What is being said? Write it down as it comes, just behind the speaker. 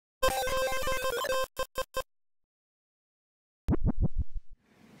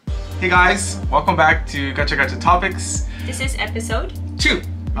Hey guys, welcome back to Gacha Gacha Topics. This is episode 2.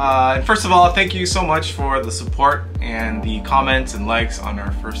 And first of all, thank you so much for the support and the comments and likes on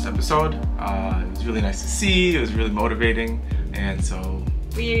our first episode. It was really nice to see, it was really motivating, and so...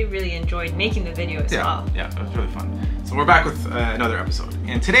 we really enjoyed making the video as well. Yeah, it was really fun. So we're back with another episode.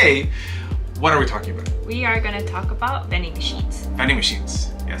 And today, what are we talking about? We are going to talk about vending machines. Vending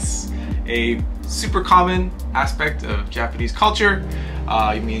machines, yes. A super common aspect of Japanese culture.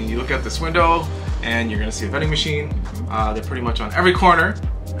 I mean, you look out this window and you're gonna see a vending machine. They're pretty much on every corner.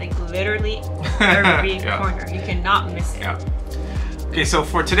 Like literally every corner. You cannot miss it. Yeah. Okay, so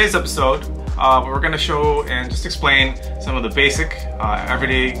for today's episode, we're gonna show and just explain some of the basic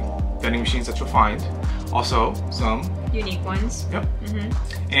everyday vending machines that you'll find. Also, some unique ones. Yep.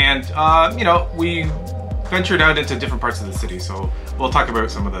 And you know, we ventured out into different parts of the city, so we'll talk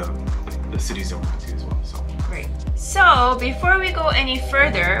about some of the cities that we went to as well. So. Right. So before we go any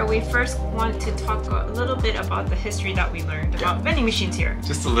further, we first want to talk a little bit about the history that we learned about vending machines here.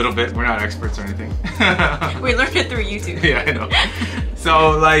 Just a little bit. We're not experts or anything. We learned it through YouTube. Yeah, I know.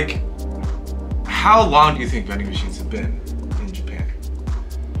 So, like, how long do you think vending machines have been in Japan?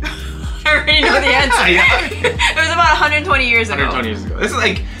 I already know the answer. Yeah. It was about 120 years ago. 120 years ago. This is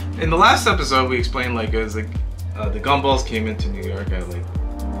like, in the last episode we explained like it was like the gumballs came into New York at like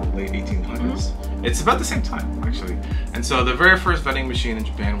the late 1800s. It's about the same time actually. And so the very first vending machine in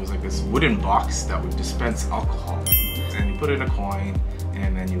Japan was like this wooden box that would dispense alcohol. And you put in a coin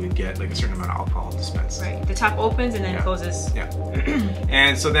and then you would get like a certain amount of alcohol dispensed. Right. The top opens and then closes. Yeah.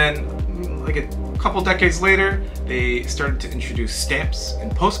 And so then like a couple decades later they started to introduce stamps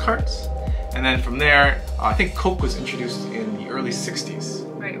and postcards. And then from there, I think Coke was introduced in the early 60s.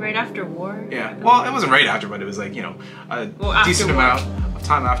 Right after war? Yeah, well, it wasn't right after, but it was like, you know, a decent amount of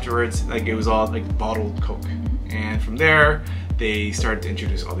time afterwards. Like, it was all like bottled Coke. And from there, they started to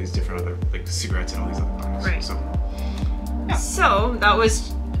introduce all these different other, like cigarettes and all these other products. Right. So, yeah. So, that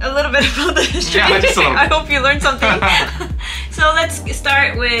was a little bit about the history. Yeah, just a little bit. I hope you learned something. So let's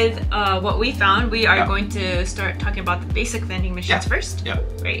start with what we found. We are going to start talking about the basic vending machines first. Yeah.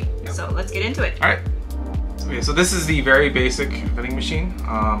 Right. Yeah. So let's get into it. All right. Okay, so this is the very basic vending machine.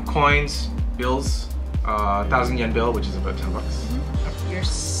 Coins, bills, 1,000 yen bill, which is about $10. You're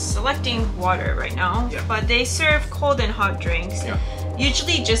selecting water right now, but they serve cold and hot drinks. Yeah.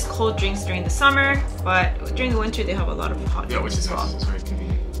 Usually just cold drinks during the summer, but during the winter they have a lot of hot drinks. Yeah, which is nice. It's very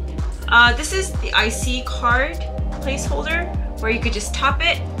convenient. This is the IC card placeholder where you could just tap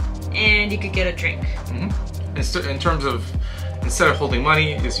it and you could get a drink. In terms of, instead of holding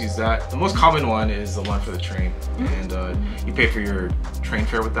money, you just use that. The most common one is the one for the train, and you pay for your train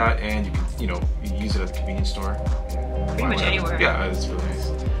fare with that, and you can, you know, you use it at the convenience store. Pretty much anywhere. Yeah, it's really nice.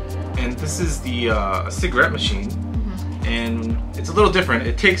 And this is the a cigarette machine, and it's a little different.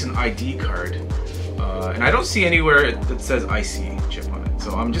 It takes an ID card, and I don't see anywhere that says IC chip on it.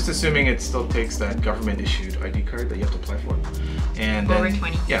 So I'm just assuming it still takes that government-issued ID card that you have to apply for. And then, over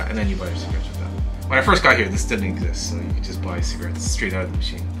 20. Yeah, and then you buy your cigarettes with that. When I first got here, this didn't exist, so you could just buy cigarettes straight out of the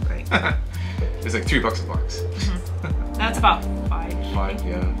machine. Right. It's like $3 a box. That's about 5. 5,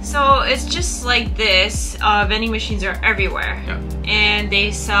 yeah. So it's just like this. Vending machines are everywhere. Yeah. And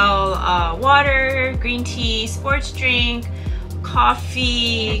they sell water, green tea, sports drink,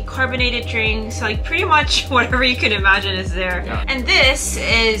 coffee, carbonated drinks, like pretty much whatever you can imagine is there. Yeah. And this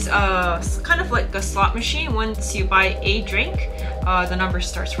is kind of like a slot machine. Once you buy a drink, the number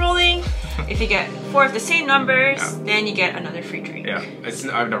starts rolling. If you get 4 of the same numbers, then you get another free drink. Yeah,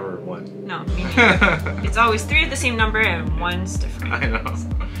 I've never won. No, me neither. It's always 3 of the same number and 1's different. I know.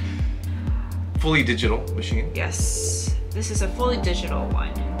 Fully digital machine. Yes, this is a fully digital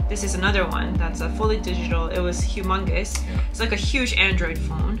one. This is another one that's a fully digital. It was humongous. It's like a huge Android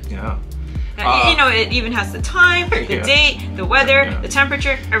phone. Yeah. You know, it even has the time, the date, the weather, the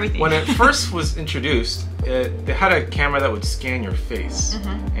temperature, everything. When it first was introduced, it had a camera that would scan your face,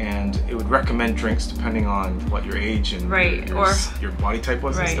 and it would recommend drinks depending on what your age and your body type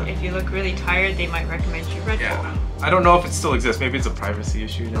was. Right. And stuff. If you look really tired, they might recommend you Red Bull. I don't know if it still exists. Maybe it's a privacy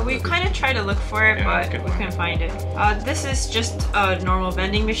issue. Well, we kind of tried to look for it, but we couldn't find it. This is just a normal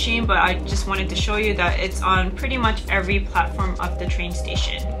vending machine, but I just wanted to show you that it's on pretty much every platform of the train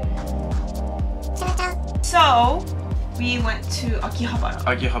station. So, we went to Akihabara.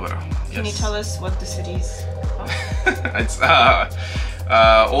 Akihabara. Can you tell us what the city's called? It's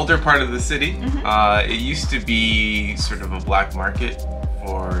older part of the city. It used to be sort of a black market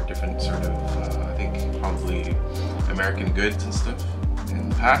for different sort of, I think probably American goods and stuff in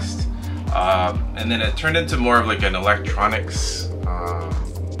the past. And then it turned into more of like an electronics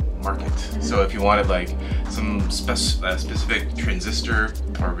market. So if you wanted like some specific transistor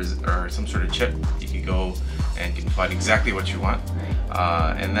or some sort of chip, you could go and you can find exactly what you want.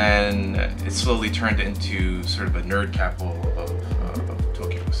 And then it slowly turned into sort of a nerd capital of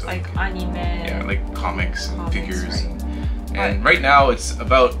Tokyo. So like anime. Yeah, like comics and figures. Right. And right now it's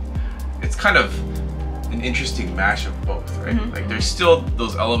kind of an interesting mash of both, right? Like there's still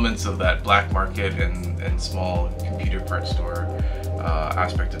those elements of that black market and small computer parts store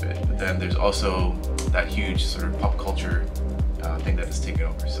aspect of it, but then there's also that huge sort of pop culture thing that has taken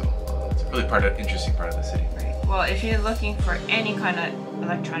over. So it's a really interesting part of the city. Right. Well, if you're looking for any kind of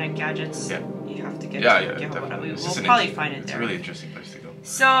electronic gadgets, you have to get to Akihabara. We'll probably find it there. It's a really interesting place to go.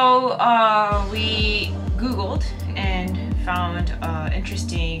 So we Googled and found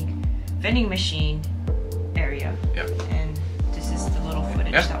interesting vending machine area. Yeah. And this is the little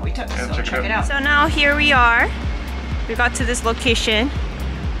footage that we took. Yeah, so check it out. So now here we are. We got to this location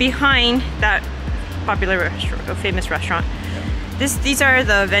behind that popular restaurant, famous restaurant. These are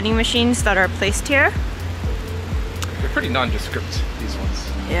the vending machines that are placed here. They're pretty nondescript, these ones.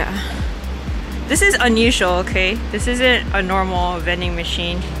 Yeah. This is unusual, okay? This isn't a normal vending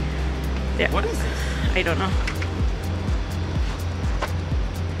machine. Yeah. What is this? I don't know.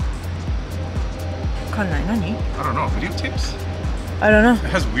 I don't know. Videotapes? I don't know.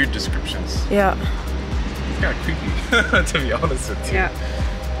 It has weird descriptions. Yeah. It's kind of creepy, to be honest with you. Yeah.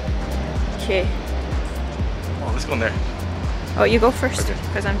 Okay. Oh, let's go in there. Oh, you go first, Okay.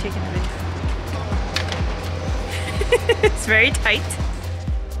 because I'm taking the video. It's very tight.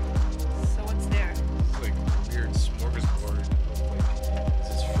 So what's there? It's like a weird smorgasbord of like, is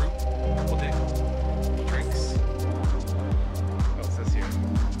this fruit? Pudding? Drinks? Oh, it says here,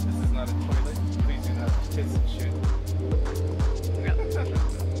 this is not a toilet. Please do not piss and shit. You have like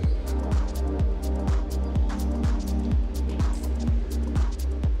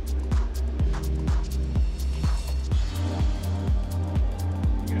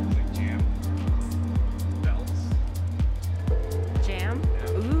jam, bells. Jam?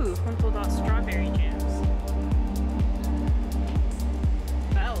 Ooh, honto strawberry jams.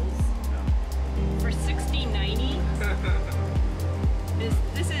 Bells. For $16.90?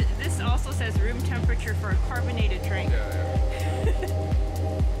 This also says room temperature for a carbonated drink.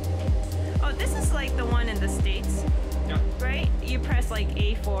 Oh, this is like the one in the States, right? You press like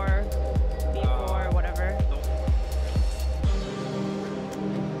A4, B4, whatever.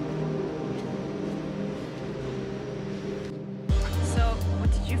 So,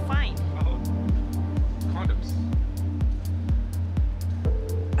 what did you find? Oh, condoms.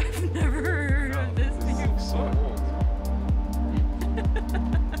 I've never heard of this This before. looks so old. $5,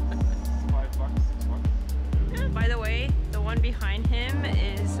 $6. By the way, the one behind him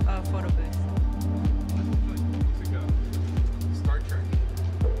is a photo booth. Looks like a Star Trek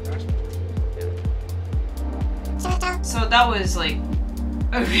dashboard. So that was like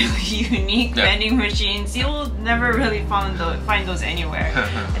a really unique vending machines. You'll never really find those anywhere.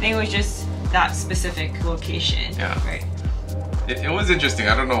 I think it was just that specific location. Yeah. Right. It was interesting.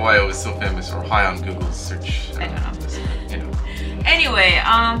 I don't know why it was so famous or high on Google's search. I don't know. You know. Anyway,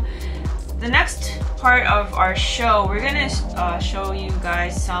 the next part of our show, we're gonna show you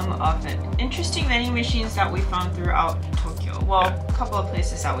guys some of the interesting vending machines that we found throughout Tokyo. Well, a couple of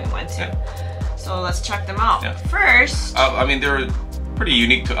places that we went to. So let's check them out. First, I mean, they were pretty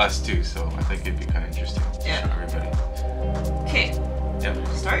unique to us too, so I think it'd be kind of interesting to show everybody. Okay. Yeah.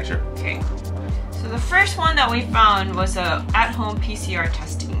 Start? Sure. Okay. So the first one that we found was a at-home PCR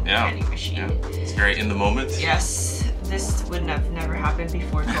testing vending machine. Yeah. It's very in the moment. Yes, this would have never happened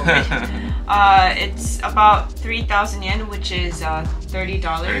before COVID. It's about 3,000 yen, which is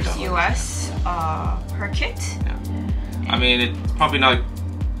 $30 US per kit. Yeah. I mean, it's probably not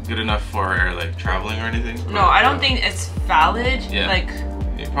good enough for like traveling or anything. No, I don't think it's valid. Yeah. Like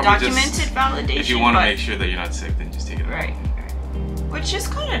documented validation. If you want to make sure that you're not sick, then just take it. Right. Which is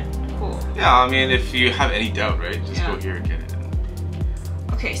kind of cool. Yeah, I mean, if you have any doubt, right, just go here and get it.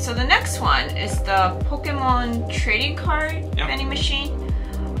 Okay, so the next one is the Pokemon trading card vending machine.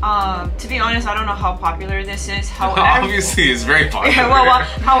 To be honest, I don't know how popular this is. However, obviously, it's very popular.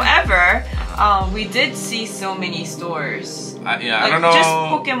 However, we did see so many stores. I don't know. Just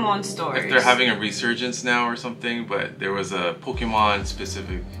Pokemon stores. If they're having a resurgence now or something, but there was a Pokemon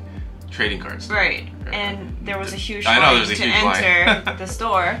specific trading card store. Right, and there was a huge line to enter the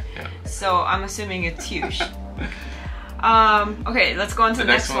store. So I'm assuming it's huge. Okay, let's go on to the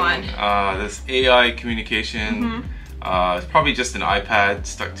next one. This AI communication. It's probably just an iPad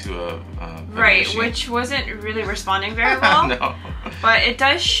stuck to a machine. Which wasn't really responding very well. No. But it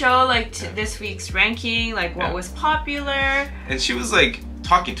does show like this week's ranking, like what was popular. And she was like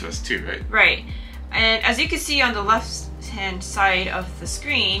talking to us too, right? Right. And as you can see on the left-hand side of the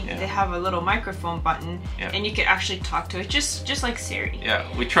screen, they have a little microphone button, and you can actually talk to it, just like Siri. Yeah,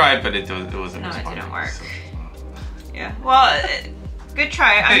 we tried, but it wasn't. No, it responding, didn't work. So, yeah. Well, good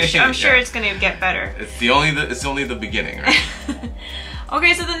try. I'm sure it's gonna get better. It's only the beginning, right?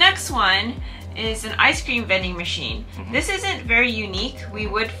 Okay, so the next one is an ice cream vending machine. This isn't very unique. We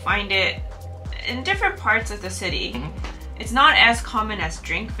would find it in different parts of the city. It's not as common as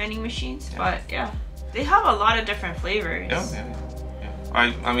drink vending machines, but yeah, they have a lot of different flavors. Yeah.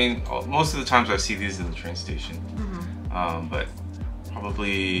 I mean, most of the times I see these in the train station, but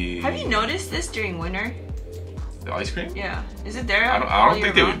probably. Have you noticed this during winter? The ice cream? Yeah. Is it there? I don't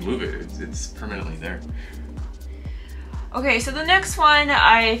think they would move it. It's permanently there. Okay, so the next one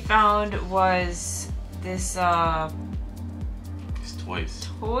I found was this These toys.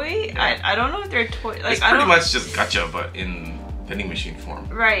 Toy? Yeah. I don't know if they're toy. Like, it's pretty much just gacha, but in vending machine form.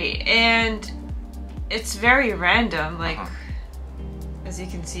 Right, and it's very random. Like, as you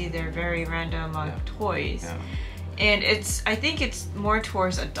can see, they're very random toys. Yeah. And I think it's more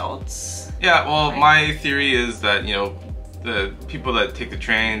towards adults. Yeah, well, right? my theory is that, you know, the people that take the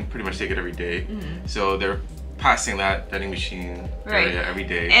train pretty much take it every day. So they're passing that vending machine area every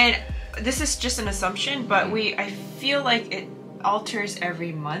day. And this is just an assumption, but I feel like it alters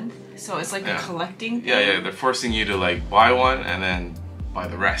every month. So it's like a collecting thing. Yeah, they're forcing you to like buy one and then buy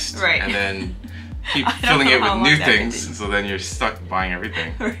the rest. Right. And then keep filling it with new things. So then you're stuck buying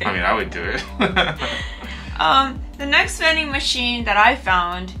everything. Right. I mean, I would do it. The next vending machine that I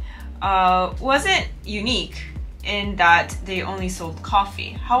found wasn't unique in that they only sold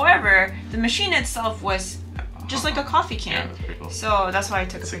coffee. However, the machine itself was just like a coffee can. Yeah, that's pretty cool. So that's why I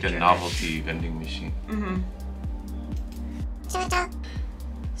took a picture. It's like a novelty vending machine.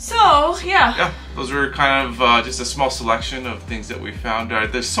 So, yeah. Yeah, those were kind of just a small selection of things that we found.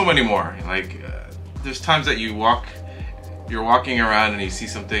 There's so many more. Like, there's times that you're walking around and you see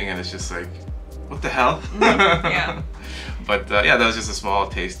something and it's just like, what the hell? Yeah. But yeah, that was just a small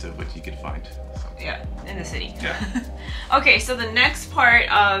taste of what you could find. So. Yeah, in the city. Yeah. Okay, so the next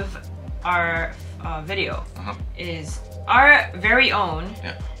part of our video is our very own.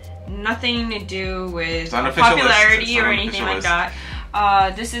 Yeah. Nothing to do with unofficial popularity or list. anything like that.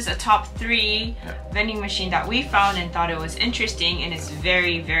 This is a top 3 vending machine that we found and thought it was interesting, and it's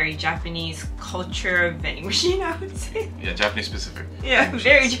very, very Japanese culture vending machine, I would say. Yeah, Japanese specific. Yeah,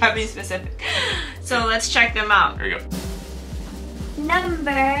 very Japanese specific. So let's check them out. Here you go.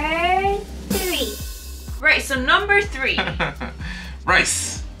 Number 3. Right, so number 3.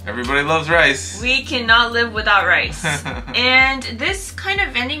 Rice. Everybody loves rice. We cannot live without rice. And this kind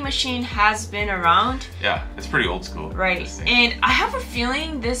of vending machine has been around. Yeah, it's pretty old school. Right. And I have a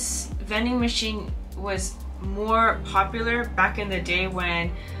feeling this vending machine was more popular back in the day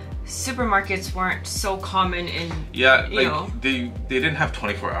when supermarkets weren't so common in, you know. They didn't have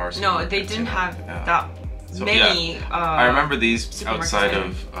 24 hours. No, they didn't have that many. I remember these outside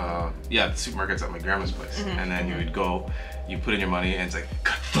of the supermarkets at my grandma's place, and then you would go, you put in your money, and it's like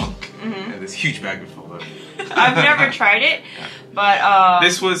ka-thunk, and this huge bag would fall out. I've never tried it, but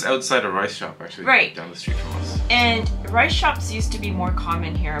this was outside a rice shop actually, down the street from us. And rice shops used to be more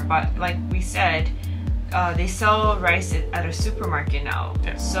common here, but like we said, they sell rice at a supermarket now.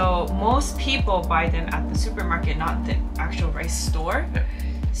 Yeah. So most people buy them at the supermarket, not the actual rice store. Yeah.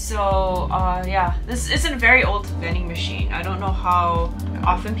 So yeah, this isn't a very old vending machine. I don't know how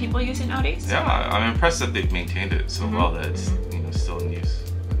often people use it nowadays. Yeah, I'm impressed that they've maintained it so well that it's still in use.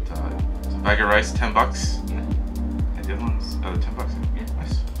 But so a bag of rice, $10. Yeah. And the other ones, $10. Yeah.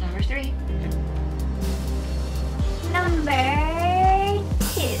 Nice. Number 3. Number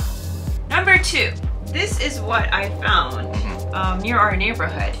 2. Number 2. This is what I found near our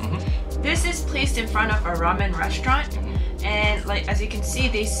neighborhood. This is placed in front of a ramen restaurant. And like as you can see,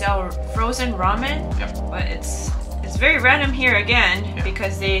 they sell frozen ramen, but it's very random here again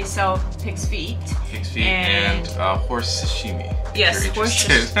because they sell pig's feet. Pig's feet and horse sashimi. Yes, horse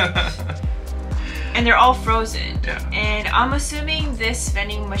sashimi. And they're all frozen. Yeah. And I'm assuming this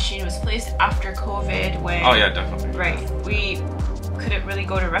vending machine was placed after COVID when. Oh yeah, definitely. Right. We couldn't really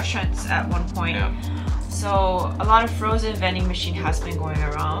go to restaurants at one point. Yeah. So a lot of frozen vending machine has been going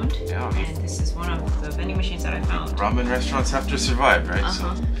around, and this is one of the vending machines that I found. Ramen restaurants have to survive, right?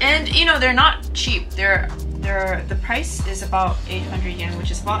 So. And you know, they're not cheap. The price is about 800 yen,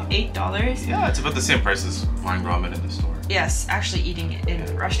 which is about $8. Yeah, it's about the same price as buying ramen in the store. Yes, actually eating it in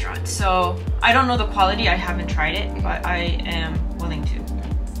a restaurant. So I don't know the quality. I haven't tried it, but I am willing to.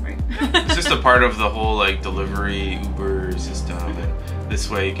 Right. It's just a part of the whole like delivery Uber system, and this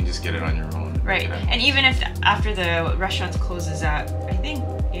way you can just get it on your own. Right. Yeah. And even if after the restaurant closes at, I think,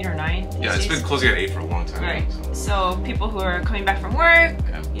 8 or 9. Yeah, it's been closing at 8 for a long time. Right. So. So people who are coming back from work,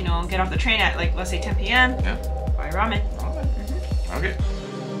 you know, get off the train at like, let's say 10 p.m. Yeah. Buy ramen. Okay.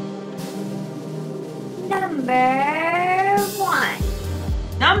 Number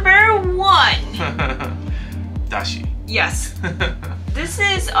 1. Number 1. Dashi. Yes. This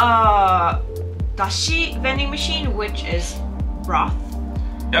is a dashi vending machine, which is broth.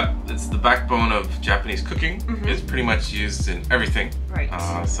 Yep, it's the backbone of Japanese cooking. It's pretty much used in everything. Right.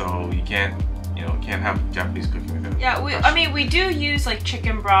 So you can't have Japanese cooking without. Yeah, dashi. I mean, we do use like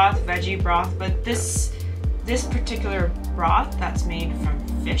chicken broth, veggie broth, but this particular broth that's made from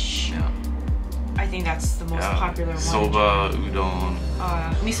fish, Yeah. I think that's the most popular one. Soba, udon.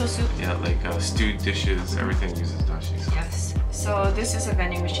 Miso soup. Yeah, like stewed dishes. Everything uses dashi. So. Yes. So this is a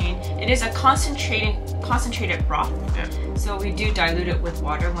vending machine. It is a concentrated broth. Yeah. So we do dilute it with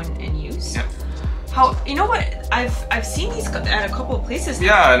water when in use. Yeah. You know what? I've seen these at a couple of places now.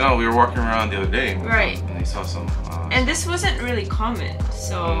 Yeah, I know. We were walking around the other day. Right. And we saw some. And this wasn't really common.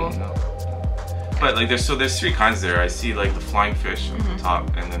 So. No. But like there's 3 kinds there. I see like the flying fish on the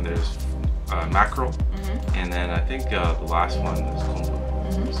top, and then there's mackerel, and then I think the last one is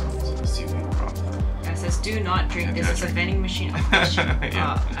kombu. So it's a seaweed broth. It says, "Do not drink. This is a vending machine of fish."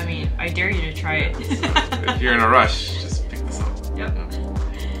 Yeah. I mean, I dare you to try it. If you're in a rush, just pick this up. Yep.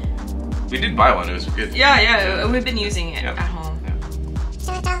 We did buy one. It was good. Yeah. We've been using it Yep. at home.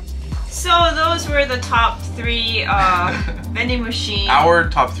 Yeah. So those were the top 3 vending machine. Our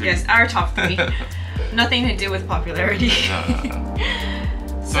top 3. Yes, our top 3. Nothing to do with popularity. No.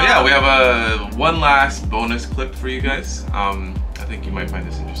 So yeah, we have one last bonus clip for you guys. I think you might find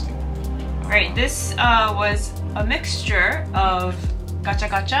this interesting. Right, this was a mixture of gacha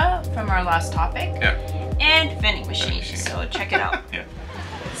gacha from our last topic and vending machines. So check it out. Yeah.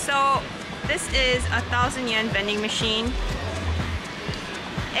 So this is 1,000 yen vending machine.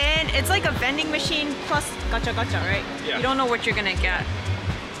 And it's like a vending machine plus gacha gacha, right? Yeah. You don't know what you're gonna get.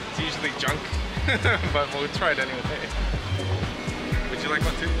 It's usually junk, but we'll try it anyway. Would you like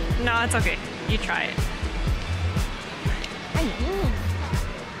one too? No, it's okay. You try it.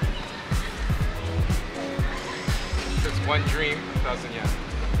 It's one dream, 1,000 yen.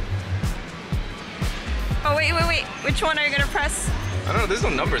 Oh, wait. Which one are you gonna press? I don't know, there's no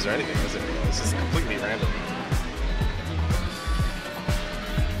numbers or anything, is there? It's just completely random.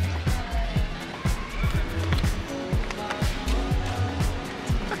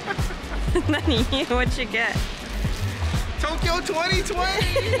 Nani, what'd you get? Tokyo 2020!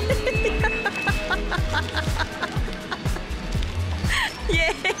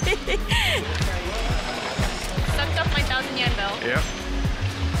 Yay! Sucked up my 1,000 yen bill. Yeah.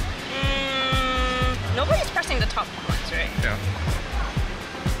 Nobody's pressing the top ones, right? Yeah.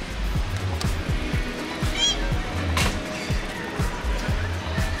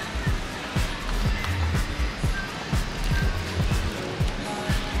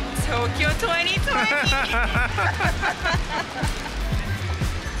 Tokyo 2020!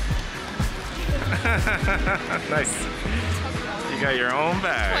 Nice. You got your own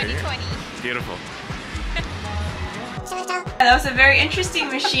bag. 2020. Beautiful. That was a very interesting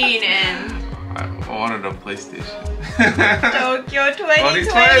machine, and I wanted a PlayStation. Tokyo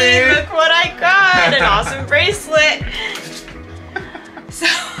 2020, look what I got! An awesome bracelet! So,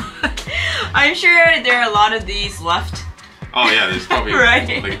 I'm sure there are a lot of these left. Oh yeah, there's probably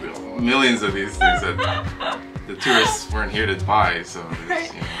Right. like millions of these things that the tourists weren't here to buy, so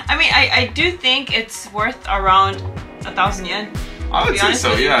there's, you know. I mean, I do think it's worth around 1,000 yen. I would be say honest so,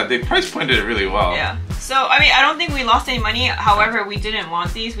 with you. yeah. They price pointed it really well. Yeah. So, I mean, I don't think we lost any money. However, we didn't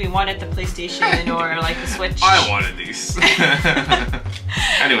want these. We wanted the PlayStation or like the Switch. I wanted these.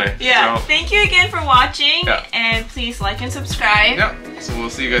 Anyway. Yeah. So, Thank you again for watching. Yeah. And please like and subscribe. yeah. So we'll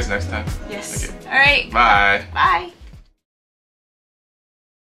see you guys next time. Yes. Okay. All right. Bye. Bye.